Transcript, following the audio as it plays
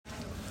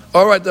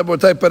All right,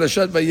 Rabotai,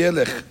 Parashat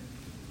Vayelech.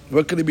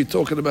 What can he be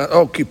talking about?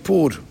 Oh,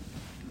 Kippur.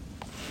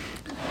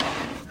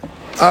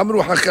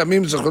 Amru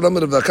Hachamim Zechulam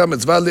Revdaka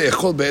Mitzvah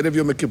le'echol be'erev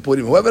Yom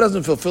Kippurim. Whoever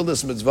doesn't fulfill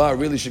this mitzvah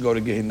really should go to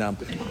Gehinnom.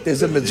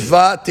 There's a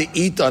mitzvah to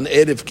eat on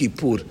Erev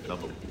Kippur.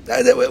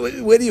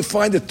 Where do you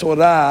find a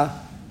Torah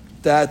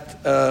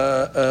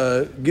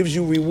that gives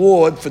you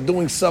reward for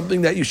doing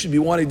something that you should be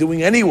wanting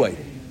doing anyway?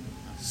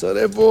 So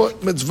therefore,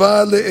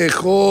 mitzvah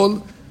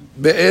le'echol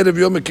be'erev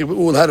Yom Kippur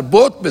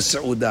harbot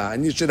be'seudah,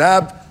 and you should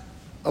have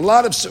a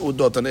lot of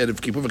seudot on Erev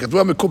Kippur. וכתבו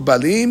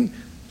המקובלים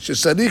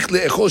שצריך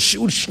לאכול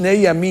שיעור שני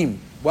ימים.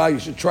 Wow, you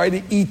should try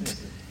to eat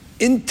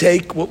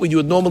intake what you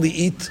would normally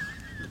eat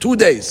 2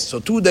 days. So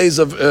 2 days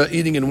of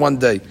eating in 1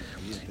 day.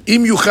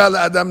 אם יוכל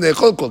האדם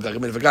לאכול כל כך, I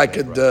mean, if a guy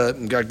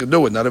could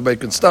do it, not everybody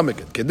could stomach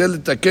it. כדי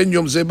לתקן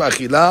יום זה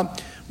באכילה,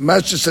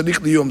 מה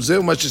שצריך ליום זה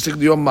ומה שצריך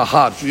ליום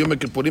מחר, שהוא יום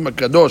הכיפורים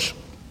הקדוש.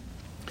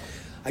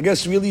 I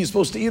guess really you're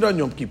supposed to eat on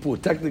Yom Kippur,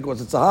 technically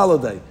because it's a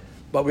holiday.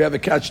 But we have a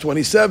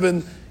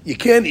catch-27. You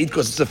can't eat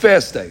because it's a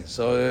fast day.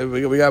 So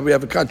we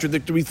have a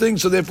contradictory thing.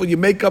 So therefore you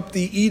make up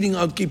the eating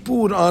on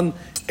Kippur on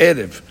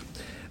Erev.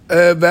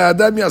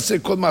 V'adam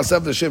yaseh kol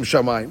ma'asav l'shem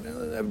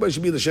shamayim. Everybody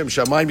should be l'shem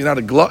shamayim. You're not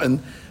a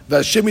glutton.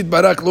 V'Hashem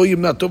yitbarach lo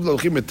yimna tov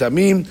l'olchim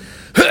etamim.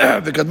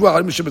 V'kadvu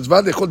ha'arim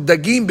shemitzvah l'echol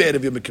dagim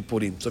be'erev Yom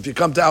Kippurim. So if you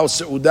come to our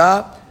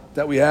seudah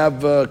that we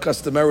have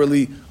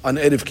customarily on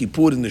Erev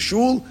Kippur in the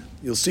shul,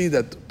 you'll see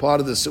that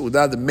part of the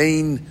seudah, the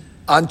main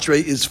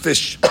entree is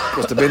fish.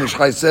 Because the Ben Ish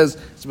Chai says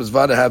it's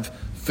mitzvah to have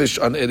fish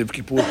on Erev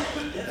Kippur.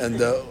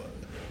 And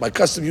my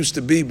custom used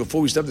to be,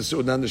 before we used to have the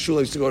seudah in the shul,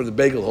 I used to go to the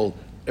bagel hole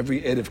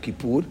every Erev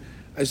Kippur.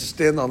 I used to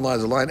stand on line,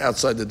 the line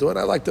outside the door, and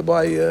I like to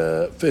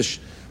buy fish.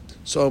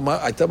 So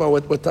I tell my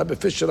what type of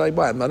fish should I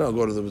buy? I don't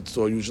go to the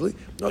store usually.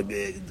 No,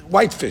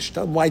 white fish.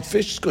 Tell them white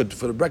fish is good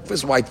for the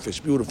breakfast. White fish,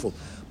 beautiful.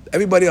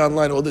 Everybody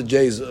online, all the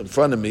J's in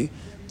front of me,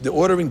 they're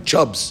ordering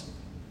chubs.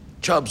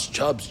 Chubs.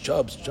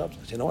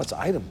 You know what's the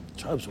item?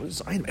 Chubs. What is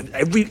the item?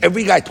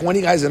 Every guy,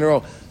 20 guys in a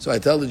row. So I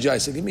tell the guy, I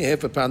say, give me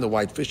half a pound of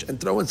white fish and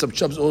throw in some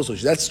chubs also.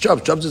 That's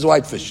chubs. Chubs is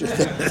white fish.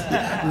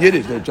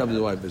 Yiddish, chubs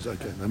is white fish.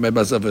 Okay. I made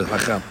myself a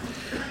hacham.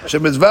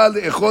 שמצווה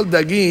לאכול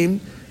דגים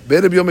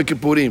בערב יום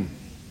הכיפורים.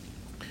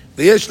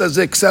 ויש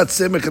לזה קצת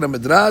סמך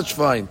למדרש,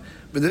 פיין.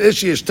 ונראה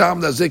שיש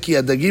טעם לזה כי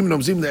הדגים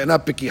נומזים לעינה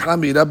פקיחה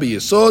מהירה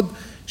ביסוד,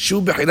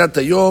 שהוא בחינת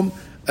היום,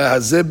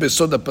 הזה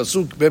בסוד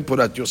הפסוק, בין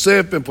פורת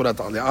יוסף, בין פורת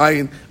עלי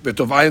עין,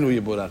 וטוב עין הוא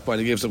יבורך. Fine,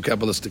 I gave some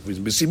Kabbalistic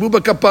reason. בסיבוב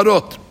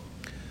הכפרות.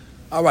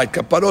 All right,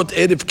 כפרות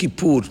ערב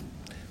כיפור.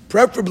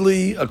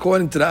 Preferably,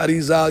 according to the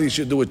Arizal, you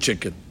should do a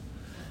chicken.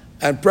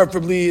 And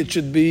preferably, it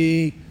should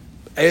be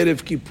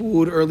Erev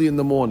Kippur early in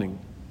the morning.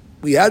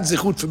 We had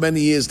zichut for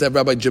many years to have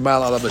Rabbi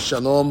Jamal Alav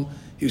Shalom.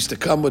 He used to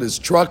come with his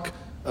truck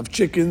of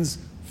chickens,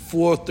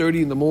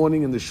 4:30 in the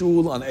morning in the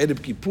shul on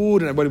Erev Kippur,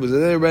 and everybody was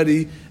there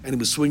ready, and he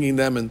was swinging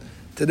them. And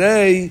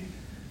today,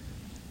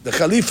 the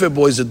Khalifa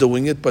boys are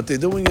doing it, but they're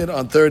doing it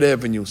on 3rd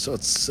Avenue, so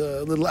it's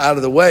a little out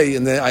of the way,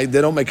 and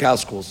they don't make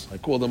house calls. I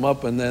call them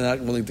up, and they're not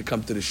willing to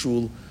come to the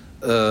shul,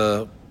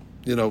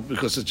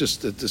 because it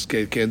just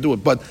can't do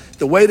it. But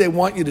the way they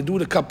want you to do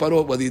the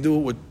kaparot, whether you do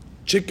it with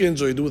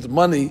chickens or you do it with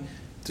money,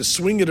 to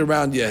swing it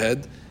around your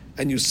head,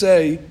 and you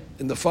say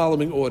in the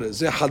following order: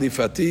 Zeh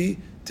halifati,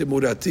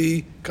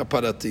 timurati,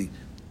 kaparati.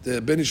 The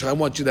Ben Ish Chai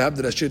wants you to have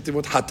the Rashi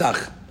Tevot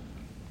hatach.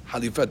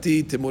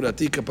 Halifati,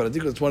 timurati, kaparati,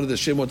 because it's one of the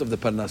shemot of the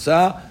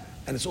parnasa,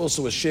 and it's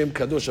also a shem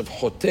kadosh of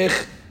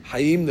chotech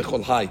hayim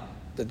nechol hay,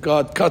 that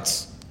God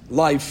cuts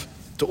life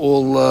to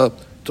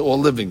all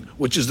living,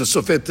 which is the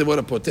sofet tevot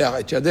of poteach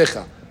et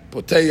yadecha.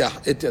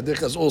 Poteach et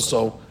yadecha is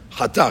also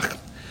hatach.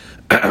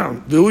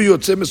 והוא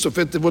יוצא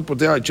מסופת תיבות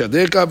פותח את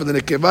ידיך,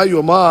 ולנקבה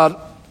יאמר,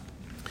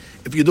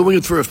 if you're doing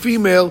it for a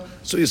female,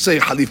 so you say,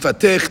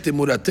 חליפתך,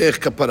 תמורתך,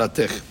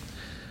 כפרתך.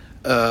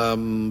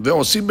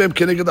 ועושים בהם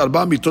כנגד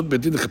 4 מיתות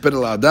בית דין לכפר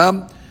על האדם,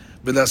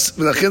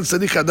 ולכן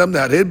צריך האדם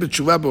להרהר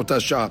בתשובה באותה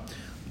שעה.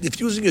 If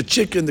using a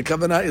chicken, the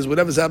kavanah is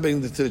whatever's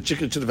happening to the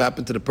chicken should have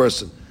happened to the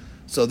person.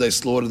 So they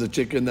slaughter the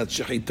chicken, that's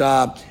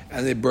shechita,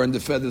 and they burn the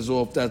feathers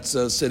off, that's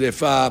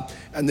serefa,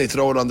 and they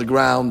throw it on the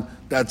ground,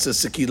 that's a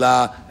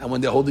sekila, and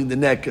when they're holding the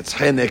neck, it's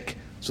henek.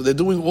 So they're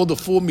doing all the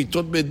 4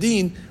 mitot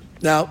bedin.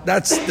 Now,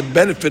 that's the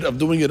benefit of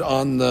doing it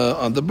on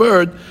the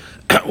bird.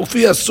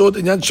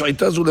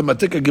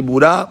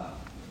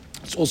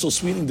 It's also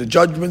sweetening the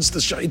judgments, the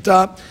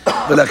shechita.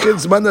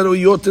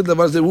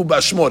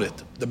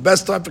 The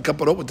best time for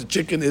kaparot with the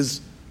chicken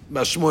is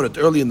Mashmoret,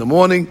 early in the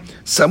morning,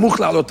 Samuch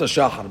la'alot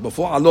hashachar,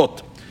 before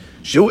alot.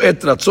 Shehu et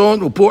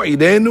ratzon, upo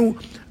idenu,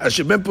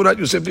 asher ben purat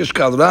Yosef yesh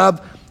kal rav.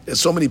 There's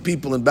so many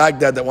people in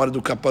Baghdad that want to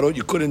do kaparot,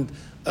 you couldn't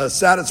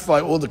satisfy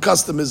all the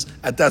customers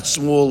at that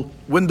small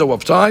window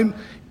of time.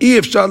 אי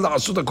אפשר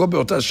לעשות הכל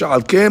באותה שעה,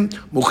 על כן,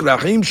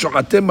 מוכרחים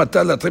שועתם מתי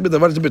להתחיל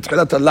בדבר הזה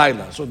בתחילת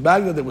הלילה. So in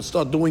Baghdad, they would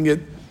start doing it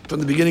from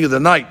the beginning of the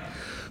night.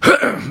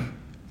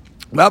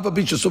 ואף על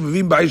פי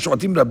שסובבים בעיר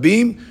שועתים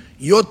רבים,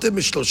 Yotem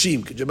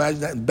Mishloshim. Could you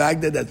imagine that in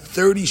Baghdad, that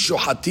 30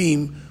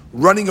 shohatim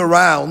running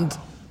around,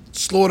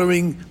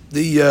 slaughtering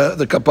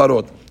the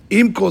kaparot.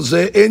 Im kol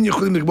ze en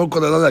יכולים לגמור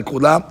כל הלילה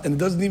כולה,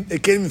 and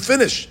it can't even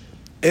finish.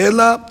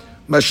 אלא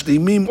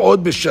משלימים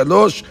עוד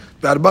בשלוש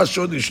וארבע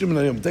שעות ישלים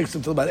היום. It takes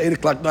until about 8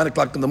 o'clock, 9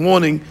 o'clock in the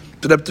morning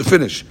for them to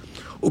finish.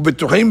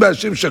 ובטוחים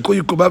בהשם שהכל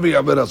יקובה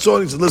ויעבר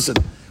רצון. He said, listen,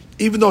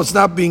 even though it's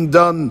not being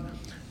done,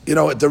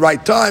 at the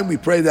right time, we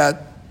pray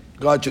that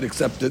God should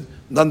accept it.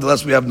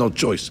 Nonetheless, we have no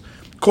choice.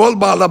 כל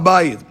בעל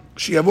הבית,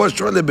 שיבוא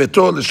השועל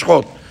לביתו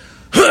לשחוט.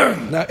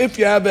 Now, if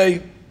you have a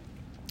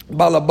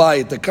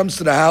Balabayit that comes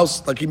to the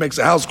house, like he makes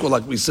a house call,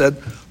 like we said,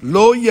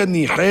 Lo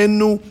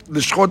yanichenu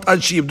l'shchot ad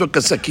sheyivdok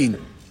hasakin.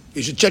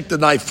 You should check the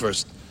knife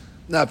first.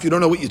 Now, if you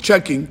don't know what you're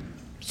checking,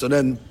 so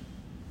then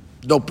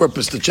no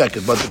purpose to check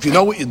it. But if you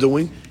know what you're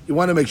doing, you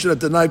want to make sure that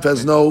the knife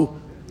has no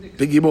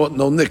pigimot,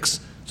 no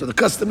nicks. So the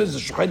custom is the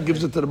shochet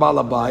gives it to the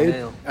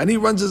Balabayit, and he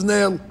runs his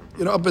nail,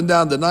 up and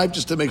down the knife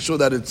just to make sure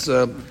that it's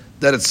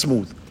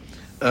smooth.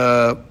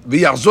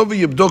 V'yachzov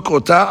v'yivdok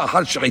ota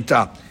achar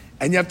shechita.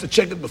 And you have to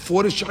check it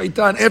before the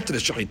shechita and after the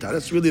shechita.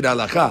 That's really the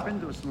halakha.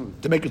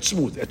 To make it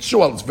smooth. It's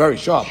very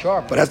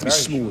sharp, but it has to be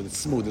smooth. It's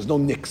smooth. There's no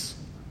nicks.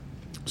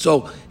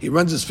 So he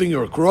runs his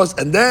finger across,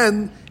 and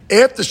then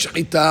after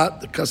shechita,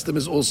 the custom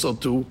is also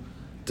to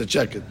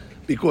check it,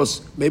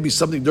 because maybe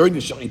something during the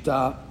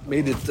shechita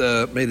made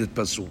it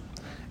pasul.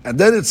 And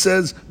then it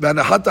says, and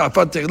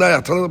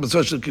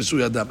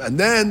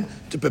then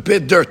to prepare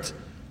dirt,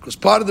 because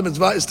part of the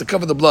mitzvah is to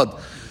cover the blood.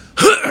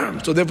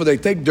 So therefore they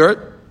take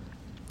dirt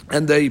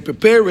and they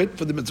prepare it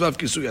for the mitzvah of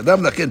kisui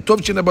adam. Lachen tov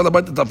shena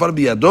balabait etafar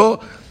biyado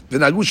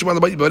v'nagu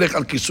shebalabait yivarech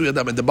al kisui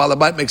adam. And the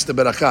balabait makes the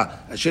beracha.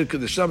 Asher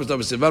kedesham v'stav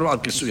v'sevaru al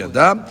kisui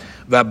adam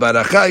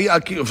v'beracha hi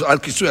al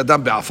kisui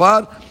adam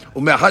be'afar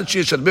u'me'achad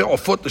sheyesh harbe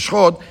ofot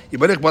l'shchot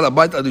yivarech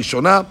balabait al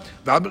rishona.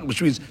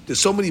 Which means there's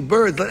so many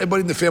birds, let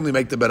everybody in the family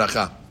make the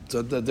beracha.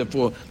 So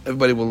therefore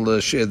everybody will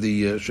share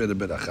the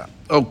beracha.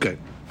 Okay.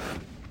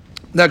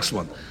 Next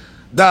one.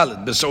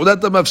 Dalet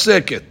b'seudat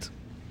ha'mafseket.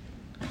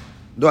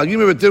 There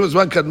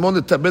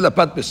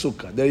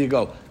you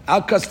go.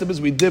 Our custom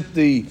is we dip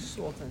the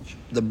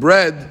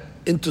bread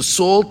into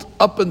salt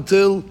up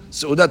until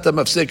Seudat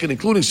HaMafseket,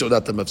 including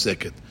Seudat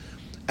HaMafseket.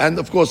 And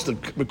of course, the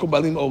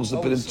Mekubalim always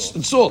dip it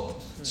in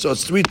salt. So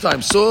it's 3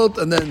 times salt,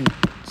 and then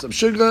some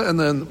sugar, and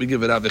then we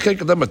give it out. Actually,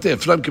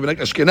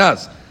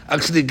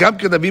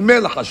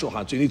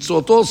 so you need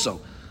salt also.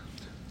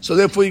 So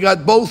therefore, you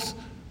got both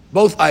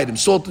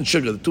items, salt and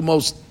sugar, the two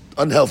most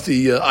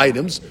unhealthy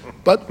items,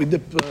 but we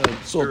dip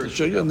salt and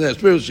sugar, and they're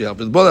spiritually help.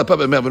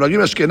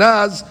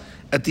 Ashkenaz,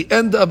 at the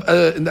end of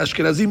in the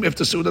Ashkenazim,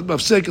 after Seudat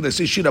Mafseket, they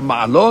say Shira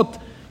Ma'alot,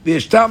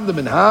 v'yeshtam the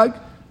minhag,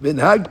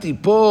 v'nhagti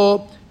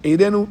po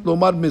eirenu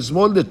lomar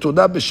mizmor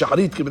letodah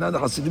b'shachrit k'minhag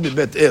hasidim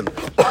b'beit El.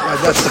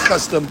 That's the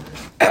custom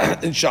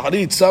in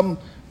Shachrit. Some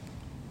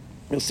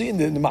you'll see in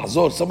the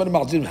Mahzor, some of the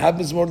Mahzorim have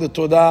mizmor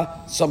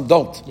letodah, some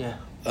don't. Yeah.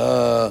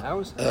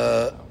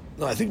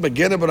 No, I think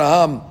Magen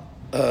Abraham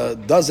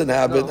doesn't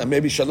have it, and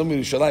maybe Shalom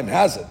Yerushalayim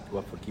has it.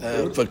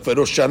 For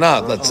Rosh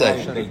Hashanah, let's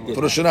say.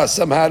 For Rosh Hashanah,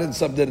 some had it and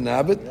some didn't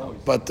have it.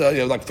 But,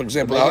 like for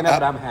example, Magen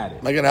Abraham had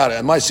it. Magen had it.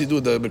 And my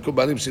Siddur, the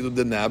Mekubalim Siddur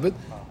didn't have it.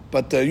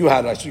 But you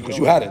had it, actually, because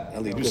you had it.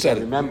 Ali, you said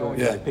it. Remember,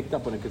 I picked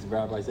up on it because the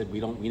rabbi said we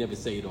never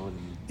say it on.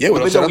 Yeah, we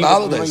don't say it on the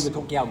holidays. We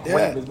don't even talk out.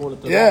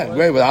 Yeah,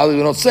 great. With the holidays,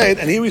 we don't say it.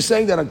 And he was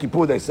saying that on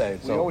Kippur they say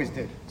it. So, we always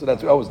did. So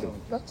that's what we always do.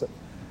 That's it.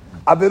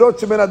 עבירות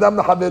שבין אדם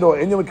לחברו,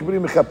 אין יום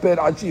הכיפורים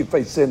מכפר עד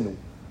שיפייסנו.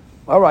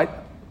 All right.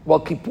 Well,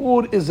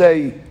 Kippur is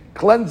a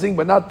cleansing,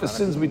 but not the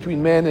sins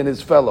between man and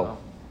his fellow.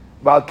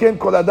 ועל כן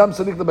כל אדם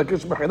צריך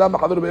לבקש מחילה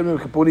מחברו ביום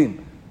הכיפורים.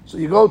 So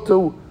you go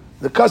to,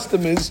 the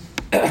custom is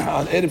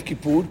on Erev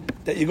Kippur,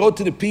 that you go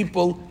to the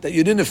people that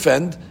you didn't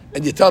offend,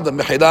 and you tell them,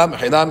 mechila,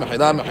 mechila,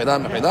 mechila, mechila,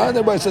 mechila, and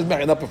everybody says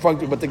mechila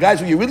perfunctory, but the guys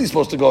who you're really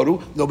supposed to go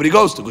to, nobody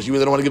goes to, because you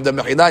really don't want to give them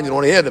mechila, and you don't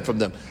want to hear it from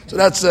them. So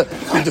that's,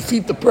 you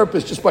defeat the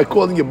purpose just by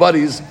calling your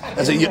buddies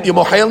and say, you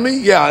mochel me?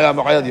 Yeah, I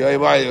mochel you.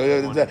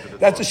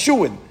 That's a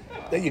shoo-in.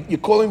 You're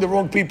calling the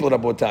wrong people,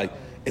 Rabotai.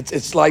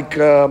 It's like,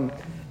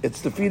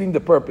 it's defeating the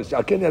purpose.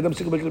 Like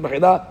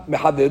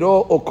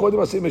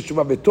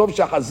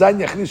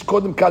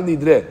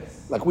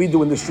we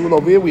do in the shul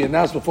over here, we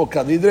announce before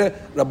Kal Nidre,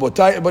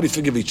 Rabotai, everybody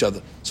forgive each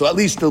other. So at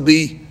least there'll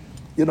be,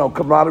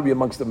 camaraderie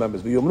amongst the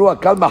members.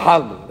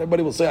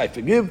 Everybody will say, I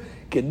forgive.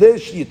 So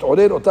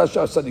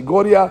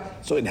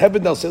in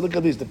heaven they'll say, look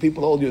at these, the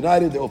people are all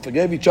united, they all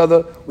forgave each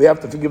other, we have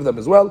to forgive them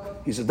as well.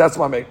 He says, that's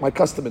my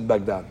custom in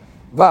Baghdad.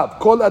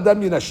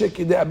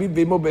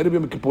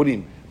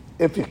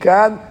 If you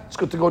can, it's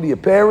good to go to your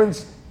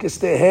parents, kiss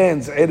their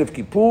hands, Erev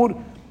Kippur,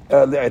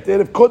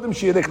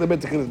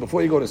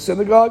 before you go to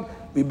synagogue,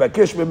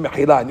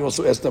 and you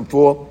also ask them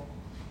for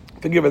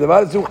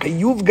forgiveness.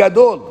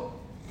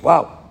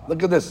 Wow,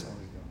 look at this.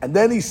 And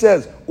then he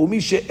says, anybody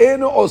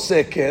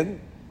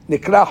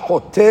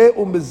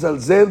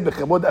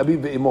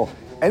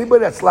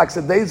that's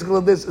lackadaisical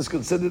in this is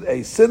considered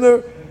a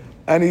sinner,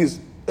 and he's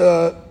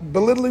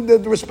belittling the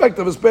respect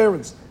of his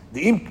parents.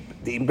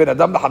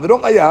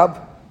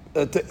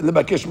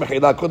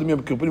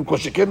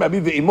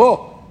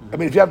 I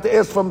mean, if you have to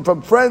ask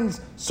from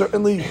friends,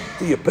 certainly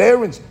to your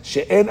parents.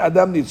 She'en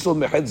adam nitzul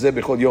meched ze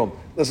b'chol yom.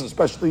 Listen,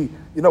 especially,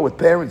 with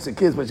parents and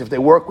kids, but if they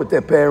work with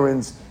their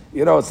parents,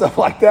 stuff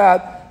like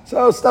that.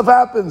 So stuff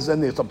happens,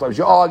 and sometimes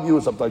you argue,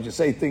 sometimes you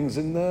say things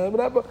and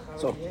whatever.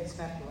 So,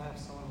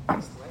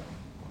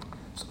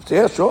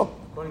 yeah, sure.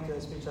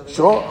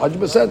 Sure,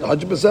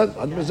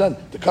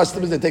 100%. The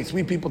custom is they take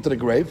 3 people to the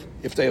grave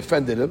if they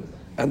offended him,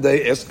 and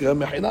they ask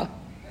mechina.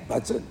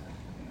 That's it.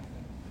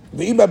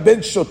 Ve'im ben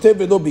shoteh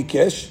v'lo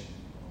bikesh.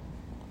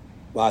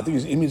 Well, I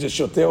think he means a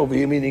shoteh over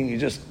here, meaning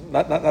he's just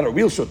not a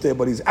real shoteh,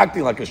 but he's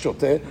acting like a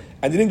shoteh,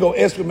 and he didn't go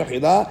ask for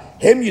mechina.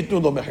 Hem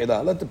yitnu lo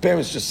mechina. Let the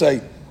parents just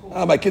say,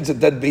 my kid's a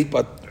deadbeat,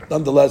 but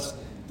nonetheless,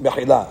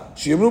 mechila.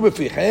 Sheyemru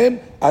b'fichem,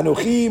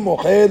 anochi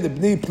mochel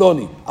libni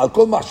ploni. Al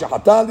kol ma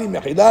shechata li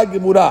mechila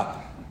gemura.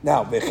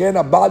 Now, v'chen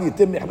abal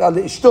yitim mechila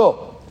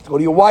le'ishto. Go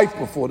to your wife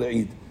before the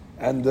Eid.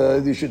 And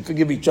you should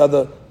forgive each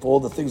other for all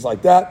the things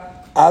like that.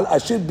 Al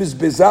ashid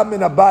bizbizam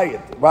min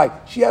abayit. Right.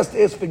 She has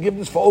to ask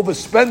forgiveness for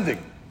overspending.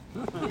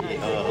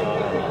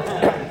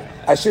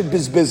 Ashid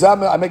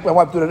bizbizam. I make my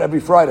wife do that every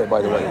Friday,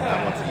 by the way.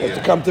 She has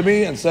to come to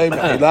me and say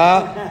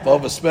mechila for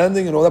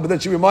overspending and all that. But then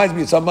she reminds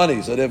me of some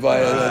money. So therefore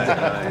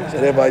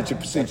I should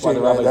proceed.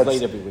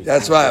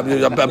 That's right. I'm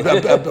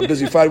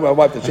busy fighting with my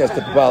wife that she has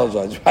to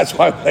apologize. That's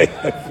why I'm late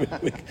every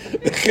week.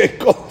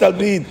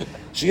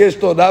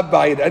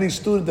 Any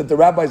student that the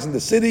rabbi is in the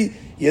city,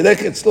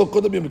 ילך אצלו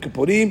קודם יום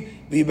הכיפורים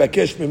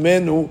ויבקש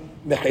ממנו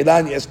מחילה,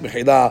 and he asks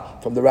מחילה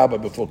from the rabbi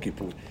before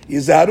Kippur.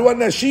 יזהרו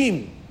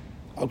אנשים.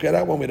 Okay,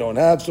 that one we don't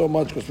have so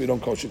much because we don't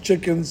kosher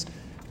chickens.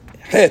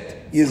 ח'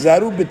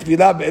 יזהרו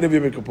בתפילה בערב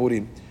יום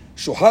הכיפורים.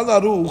 Shulchan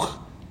Aruch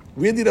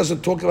really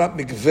doesn't talk about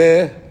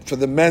mikveh for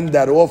the men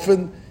that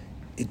often.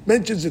 It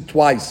mentions it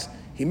twice.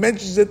 He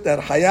mentions it that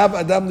Hayav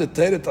Adam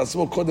Neter et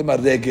Asmo Kodem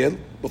HaRegel,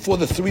 before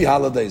the 3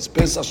 holidays,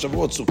 Pesach,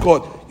 Shavuot,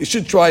 Sukkot. You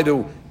should try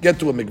to get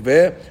to a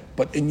mikveh.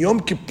 But in Yom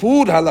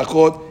Kippur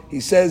halachot, he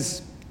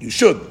says you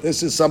should.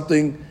 This is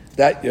something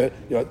that,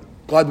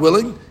 God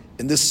willing,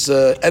 in this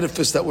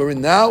edifice that we're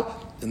in now,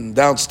 and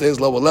downstairs,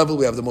 lower level,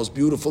 we have the most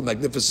beautiful,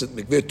 magnificent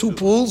mikveh. 2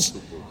 pools.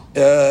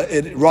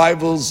 It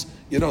rivals,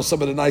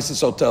 some of the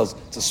nicest hotels.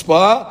 It's a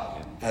spa,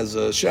 has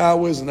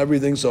showers and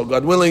everything. So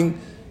God willing,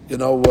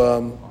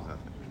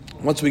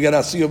 once we get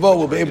our CFO,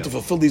 we'll be able to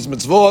fulfill these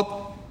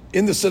mitzvot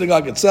in the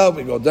synagogue itself.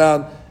 We go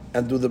down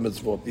and do the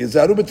mitzvot.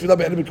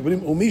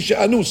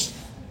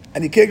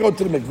 And you can't go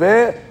to the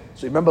mikveh.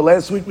 So remember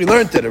last week we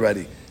learned it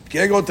already. You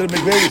can't go to the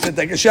mikveh, we said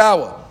take a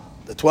shower.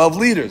 The 12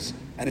 liters.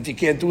 And if you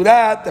can't do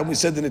that, then we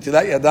said the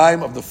Netilat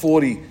Yadayim of the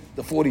 40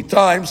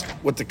 times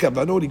with the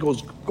kavanot. He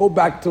goes, go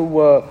back to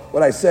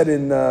what I said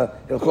in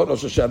Hilchot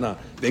Rosh Hashanah.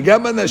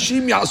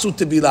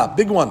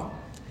 Big one.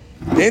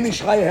 Danish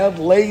Chai held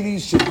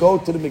ladies should go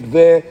to the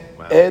mikveh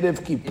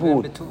Erev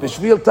Kippur.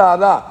 B'shvil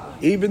Ta'ara,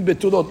 even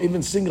betulot,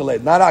 even single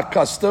lady. Not our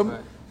custom,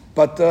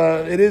 but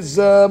it is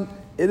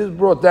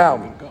brought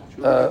down.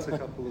 She gets a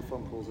couple of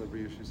phone calls every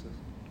year, she says.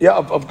 Yeah,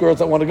 of girls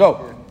that want to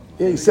go.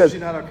 Yeah, he says,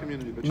 not our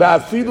community, but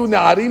Ba'afilu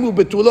na'arimu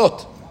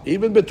betulot,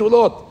 even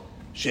betulot.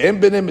 She'em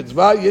b'nei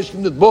mitzvah, yesh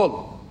lim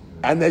netbol.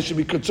 And they should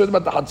be concerned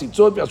about the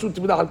hatzitzot, v'asu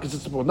tefillah had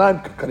kisitz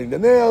b'onayim, cutting the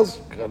nails,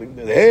 cutting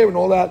the hair and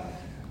all that.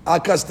 Our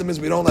custom is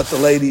we don't let the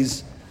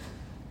ladies,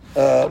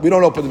 we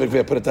don't open the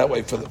mikveh, put it that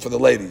way, for the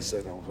ladies.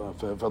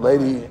 If a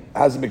lady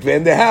has a mikveh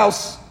in their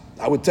house,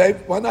 I would say,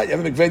 why not? You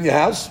have a mikveh in your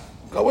house?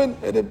 Go in,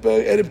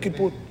 Erev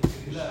Kippur.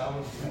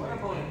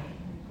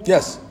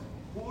 Yes.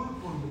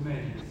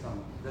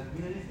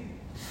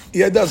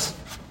 Yeah, it does.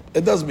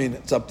 It does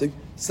mean something.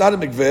 It's not a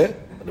mikveh,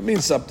 but it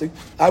means something.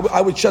 I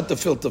would shut the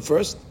filter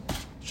first.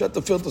 Shut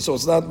the filter so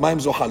it's not maim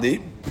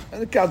zohali,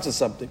 and it counts as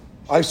something.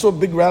 I saw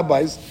big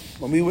rabbis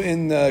when we were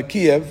in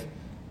Kiev,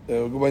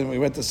 when we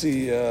went to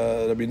see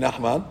Rabbi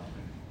Nachman,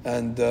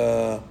 and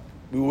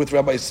we were with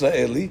Rabbi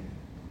Israeli,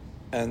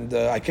 and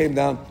I came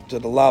down to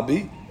the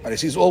lobby, and I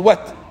see it's all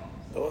wet.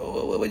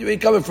 Where are you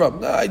coming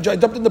from? I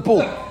jumped in the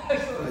pool.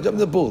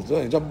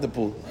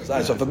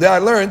 So from there I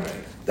learned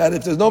that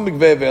if there's no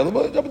mikveh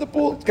available, jump in the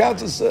pool. It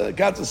counts as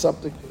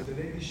something. But the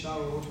lady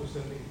shower also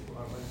sending.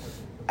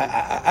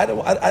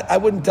 I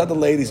wouldn't tell the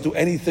ladies do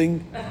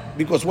anything,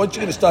 because once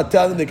you're going to start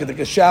telling them they can take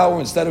a shower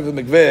instead of a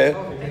mikveh,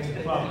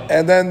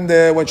 and then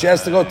when she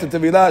has to go to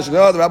Tevilah, she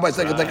goes, the rabbi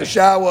said I can take a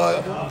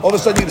shower. All of a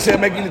sudden you can say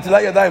I'm making the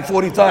Netilat Yadayim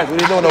 40 times. What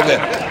are you doing over there?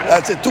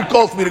 That's it. Too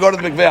cold for me to go to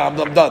the mikveh. I'm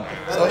done.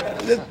 So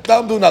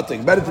don't do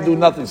nothing. Better to do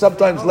nothing.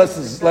 Sometimes less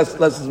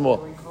is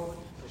more.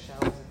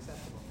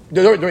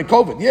 During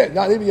COVID,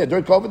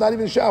 during COVID, not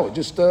even a shower,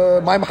 just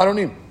Maim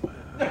Haronim.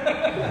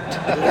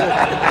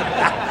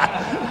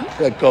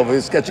 COVID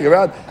is sketching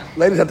around.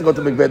 Ladies have to go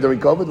to mikveh during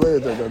COVID.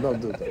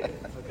 Don't do that.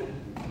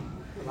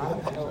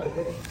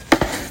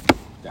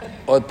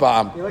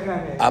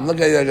 I'm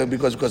looking at it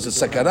because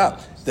it's sakara.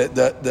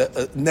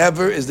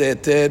 Never is there a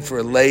ted for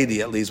a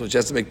lady, at least, when she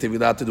has to make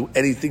tevilah, to do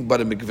anything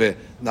but a mikveh.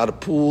 Not a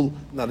pool,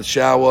 not a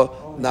shower,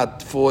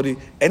 not 40.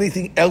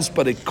 Anything else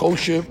but a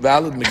kosher,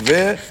 valid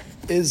mikveh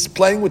is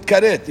playing with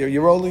karet.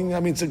 You're rolling. I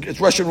mean, it's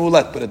Russian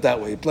roulette. Put it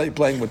that way. You're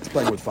playing with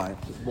fire.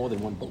 There's more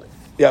than one bullet.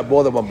 Yeah,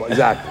 more than one bulb.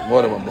 Exactly,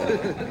 more than one bulb.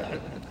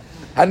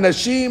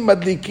 Hanashim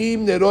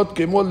madlikim nerot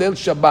kemo leil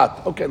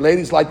Shabbat. Okay,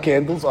 ladies light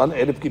candles on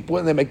Erev Kippur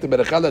and they make the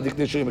beracha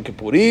l'adiknei shirim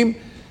kippurim.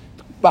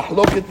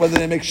 Mahloket whether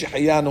they make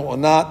shehayanu or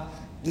not.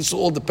 This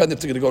will all depend if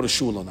they're going to go to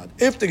shul or not.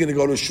 If they're going to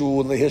go to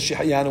shul and they hear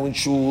shehayanu in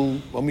shul,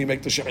 when we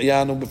make the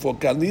shehayanu before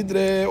Kal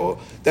Nidre, or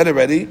then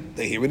already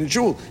they hear it in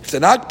shul. If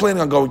they're not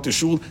planning on going to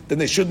shul, then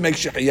they should make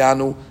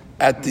shehayanu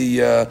at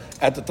the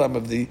time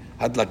of the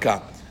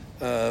hadlaka.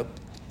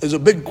 There's a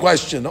big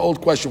question, an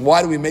old question.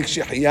 Why do we make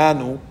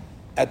shehayanu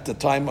at the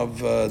time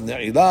of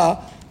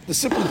Ne'ilah? The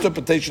simple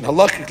interpretation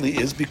halachically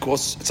is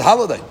because it's a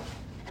holiday.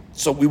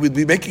 So we would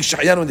be making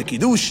shehayanu in the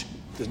kiddush.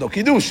 There's no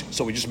kiddush,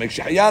 so we just make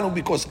shehayanu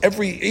because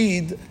every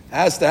Eid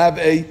has to have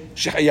a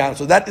shehayanu.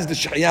 So that is the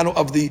shehayanu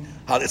of the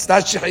holiday. It's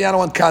not shehayanu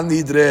on Kal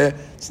Nidre.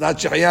 It's not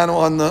shehayanu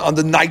on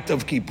the night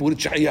of Kippur.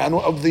 It's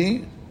shehayanu of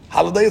the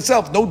holiday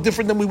itself. No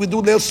different than we would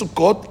do Leil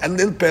Sukkot and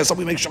Leil Pesach.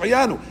 We make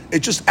shehayanu.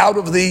 It's just out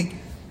of the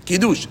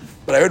kiddush.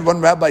 But I heard one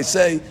rabbi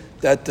say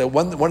that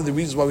one of the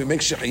reasons why we make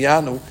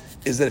shehayanu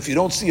is that if you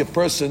don't see a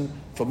person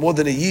for more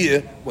than a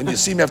year, when you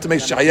see me have to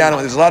make shehayanu, and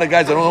there's a lot of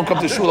guys that don't come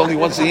to shul only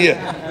once a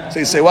year. So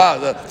you say,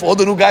 wow, for all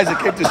the new guys that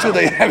came to shul,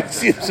 they haven't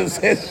seen him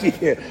since last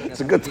year. It's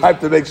a good time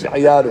to make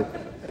shehayanu.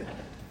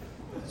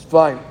 It's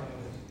fine.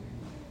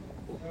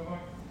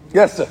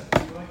 Yes, sir.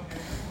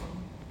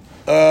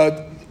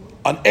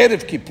 On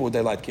Erev Kippur,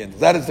 they light candles.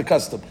 That is the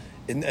custom.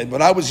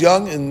 When I was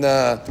young in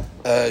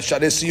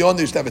Shadei Sion,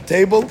 they used to have a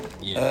table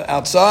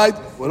outside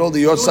with all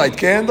the Yortzeit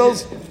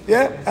candles.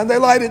 Yeah, and they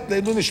light it.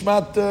 They do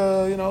nishmat,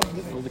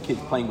 All the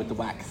kids playing with the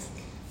wax.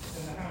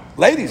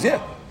 Ladies,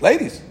 yeah.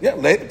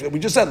 We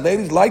just said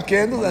ladies light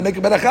candles and make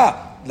a beracha.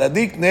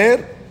 Ladik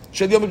ner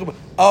shel yom kippur.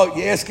 Oh,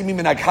 you're asking me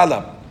minhag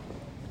halab.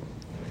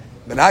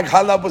 Minhag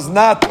halab was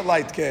not to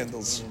light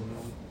candles.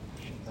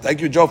 Thank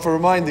you, Joe, for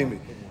reminding me.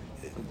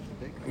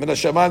 Min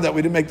hashamayim that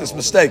we didn't make this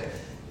mistake.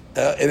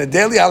 In a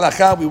daily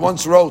halacha, we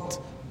once wrote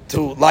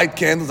to light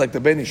candles like the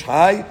Ben Ish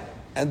Hai,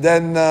 and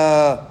then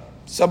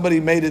somebody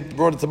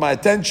brought it to my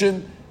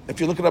attention. If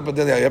you look it up in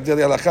daily, you have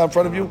daily halacha in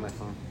front of you.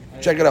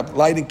 Check it up.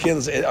 Lighting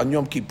candles on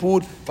Yom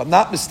Kippur. If I'm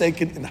not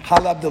mistaken, in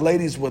Halab the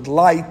ladies would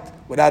light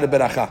without a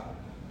beracha.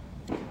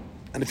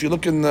 And if you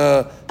look in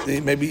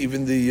maybe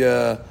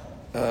the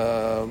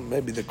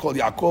Kol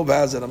Yaakov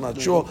has it, I'm not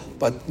sure,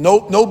 but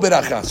no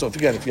beracha. So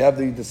if you have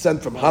the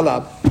descent from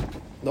Halab,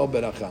 no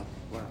beracha.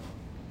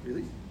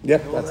 Really? Yeah.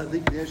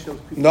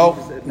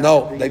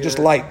 No, they just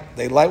light.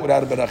 They light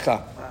without a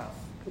beracha. Wow.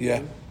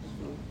 Yeah.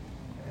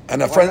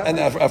 And our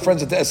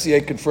friends at the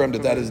SCA confirmed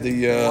that is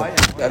the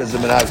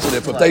minhag. So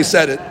therefore, if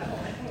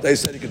they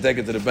said you can take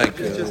it to the bank.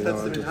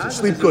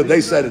 Sleep good.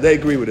 They said it. They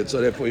agree with it. So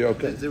therefore, you're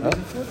okay. Is there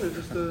reason for it, or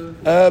just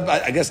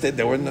I guess they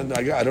were.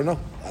 I don't know.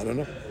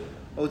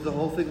 Oh, it's the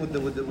whole thing with the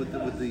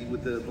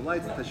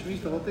lights, the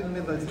tashmish, the whole thing.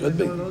 Could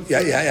be. Yeah,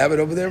 you have it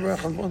over there,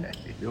 Chazwan?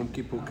 Yom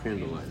Kippur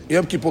candlelight.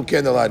 Yom Kippur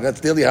candlelight. That's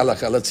daily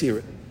halacha. Let's hear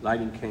it.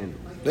 Lighting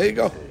candles. There you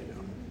go.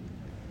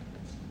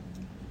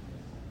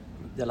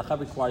 The halacha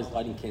requires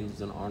lighting candles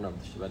in honor of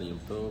the Shabbat Yom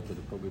Tov. For the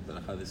appropriate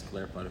halacha, this is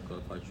clarified in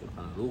codified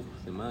Shulchan Aruch,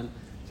 Siman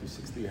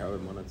 263. However,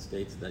 Monat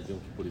states that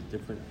Yom Kippur is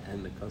different,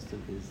 and the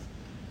custom is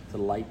to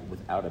light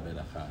without a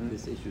beracha.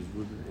 This issue is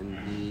rooted in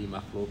the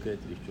machloket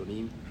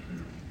rishonim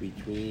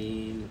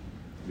between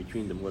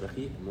the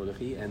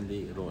Mordechai and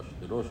the Rosh.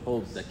 The Rosh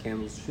holds that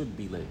candles should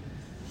be lit,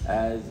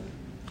 as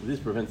this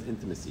prevents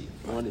intimacy.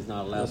 One is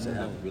not allowed to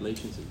have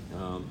relations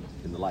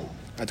in the light.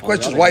 The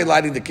question is, why are you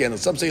lighting the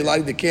candles? Some say you're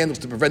lighting the candles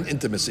to prevent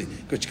intimacy,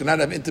 because you cannot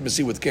have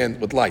intimacy with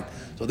light.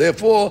 So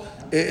therefore,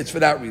 it's for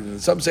that reason.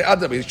 Some say,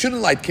 you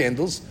shouldn't light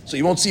candles, so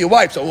you won't see your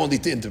wife, so it won't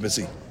lead to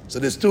intimacy. So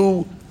there's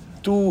two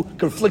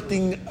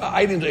conflicting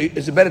items.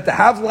 Is it better to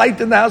have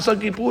light in the house on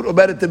Kippur, or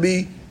better to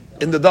be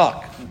in the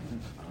dark?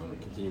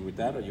 Continue with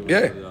that, or you want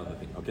to do the other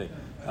thing? Okay.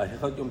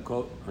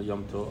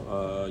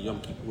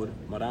 Yom Kippur,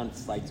 Maran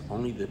cites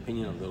only the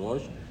opinion of the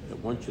Rosh that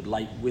one should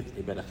light with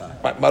a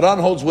beracha. Right, Maran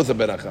holds with a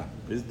beracha.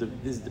 This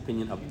is the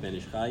opinion of the Ben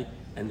Ish Chai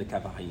and the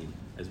Kavahayim,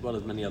 as well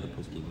as many other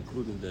poskim,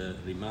 including the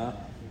Rima,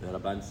 the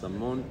Rabban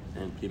Samon,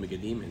 and Pri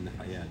Megadim, and the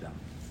Chayei Adam.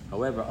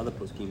 However, other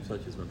poskim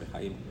such as Rabbi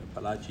Chaim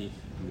Palachi,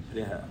 and the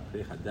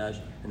Pri Hadash,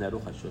 and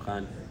Aruch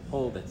HaShulchan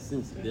hold that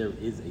since there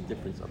is a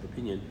difference of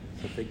opinion,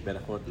 Safek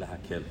berachot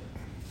lahakel.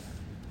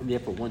 And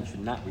therefore, one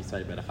should not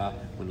recite beracha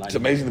when lighting. It's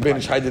amazing the Ben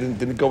Ish Chai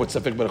didn't go with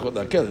Safek berachot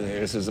lahakel.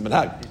 This is a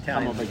minhag.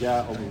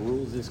 Hamavaya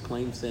overrules this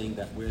claim, saying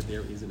that where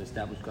there is an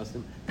established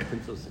custom, the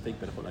principle of Safek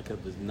berachot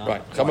lahakel does not.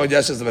 Right.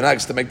 Hamavaya says the minhag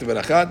is to make the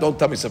beracha. Don't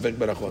tell me Safek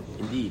berachot.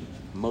 Indeed,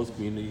 most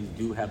communities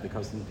do have the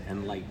custom to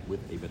end light with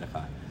a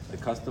beracha. The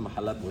custom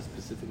halab was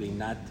specifically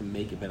not to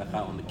make a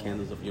beracha on the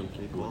candles of Yom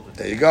Kippur.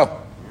 There you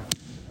go.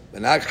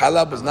 Minhag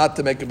halab was not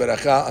to make a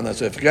beracha on that.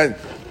 So again,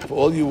 for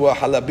all you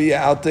halabiya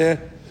out there,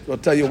 go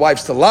tell your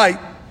wives to light,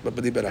 but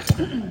b'di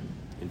beracha.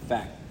 In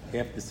fact,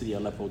 half the city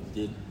of Aleppo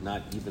did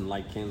not even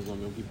light candles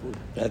on Yom Kippur.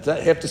 That's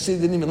half the city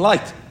didn't even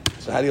light.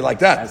 So how do you like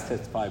that? As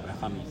testified by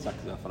Hacham Yitzhak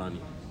Zafrani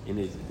in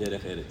his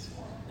Derech Eretz,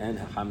 and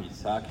Hacham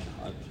Yitzhak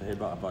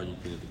Sheheba of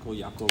Argentina, the Kol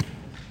Yaakov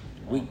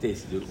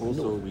weekdays to do.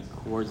 Also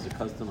records the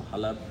custom of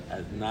halab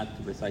as not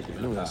to recite the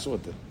No, I beracha. saw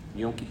it.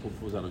 Yom Kippur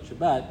falls out on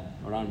Shabbat.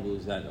 Around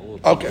rules that all.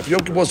 Okay, if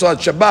Yom Kippur on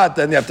Shabbat,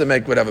 then you have to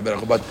make whatever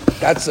beracha. But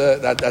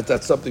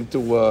that's something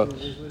to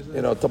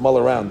to mull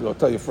around. Go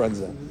tell your friends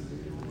that.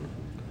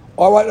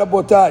 All right,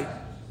 Rabotai.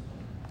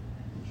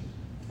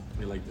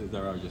 Like the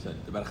Zara just said,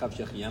 the beracha of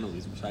Shechianu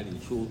is recited in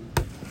shul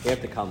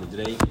after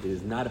calendar day. It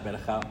is not a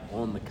beracha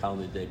on the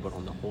calendar day, but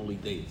on the holy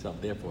day itself.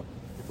 Therefore,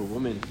 if a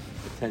woman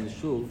attends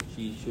shul,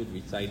 she should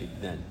recite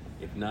it then.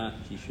 If not,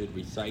 she should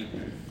recite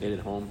it at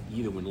home,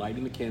 either when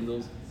lighting the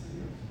candles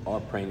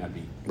or praying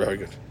Arbit. Very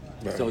good.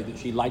 So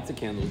she lights the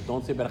candles.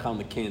 Don't say beracha on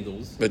the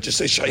candles. But just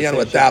say Shayanu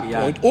at that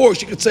point, or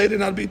she could say it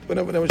in Arbit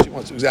whenever she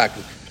wants.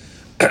 Exactly.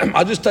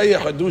 I'll just tell you a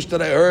hadush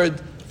that I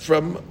heard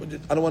from.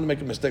 I don't want to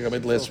make a mistake. I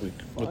made last week.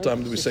 What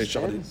time did we say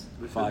Shadi?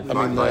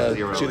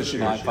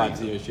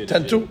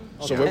 10-2.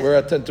 So we're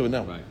at 10-2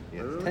 now. Right.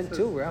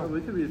 10-2, we're out. We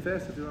can read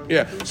fast if you want.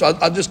 Yeah. So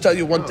I'll just tell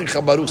you one thing.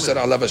 Chaim said,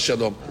 "Alav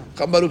Shalom."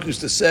 Chaim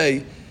used to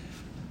say,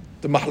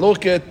 the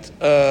mahloket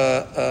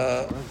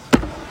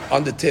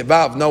on the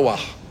teva of Noah.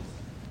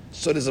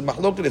 So there's a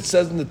mahloket. It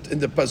says in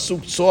the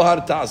pasuk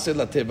Tzohar ta'aseh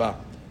la teva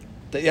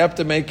that you have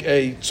to make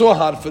a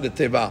tzohar for the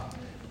teva,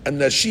 and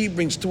Rashi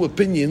brings two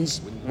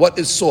opinions. What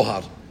is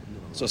tzohar?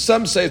 So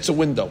some say it's a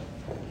window.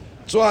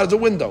 Tzohar is a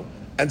window,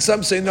 and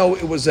some say no,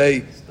 it was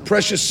a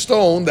precious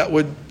stone that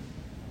would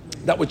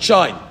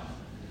shine.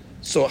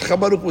 So Chaim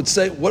would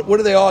say, what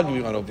are they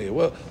arguing on over here?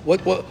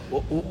 What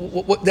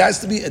there has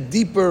to be a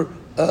deeper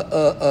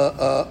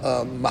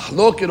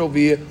mahloket over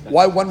here.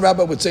 Why one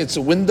rabbi would say it's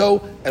a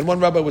window and one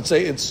rabbi would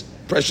say it's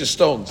precious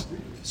stones.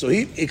 So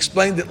he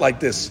explained it like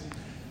this: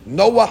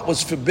 Noah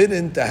was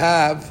forbidden to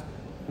have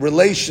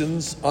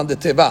relations on the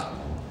teva,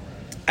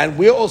 and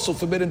we're also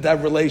forbidden to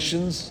have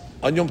relations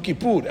on Yom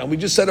Kippur. And we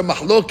just said a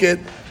mahloket: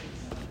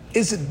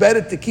 is it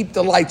better to keep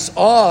the lights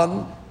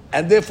on,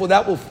 and therefore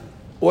that will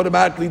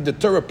automatically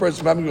deter a person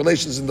from having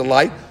relations in the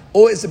light,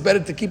 or is it better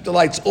to keep the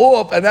lights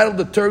off and that'll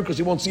deter because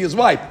he won't see his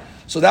wife?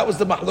 So that was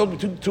the mahlok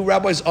between two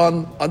rabbis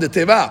on the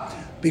teva.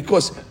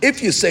 Because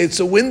if you say it's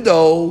a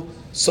window,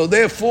 so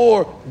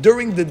therefore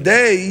during the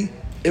day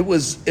it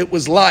was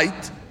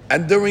light,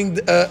 and during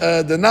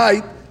the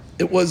night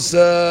it was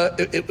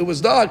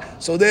dark.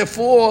 So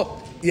therefore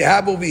you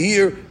have over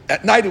here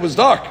at night it was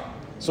dark.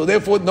 So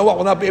therefore Noah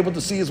will not be able to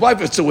see his wife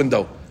if it's a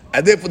window.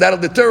 And therefore that'll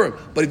deter him.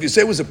 But if you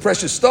say it was a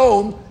precious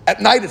stone,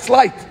 at night it's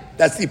light.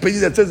 That's the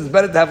opinion that says it's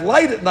better to have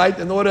light at night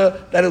in order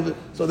that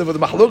so therefore the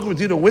mahloket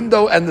between the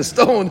window and the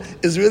stone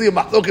is really a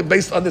mahloket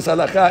based on this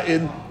halakha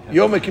in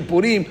Yom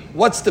Kippurim.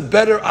 What's the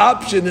better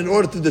option in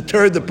order to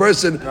deter the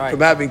person from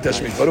having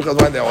tashmid? Baruch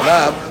Adonai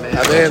Le'olam.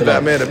 Amen.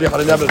 Amen.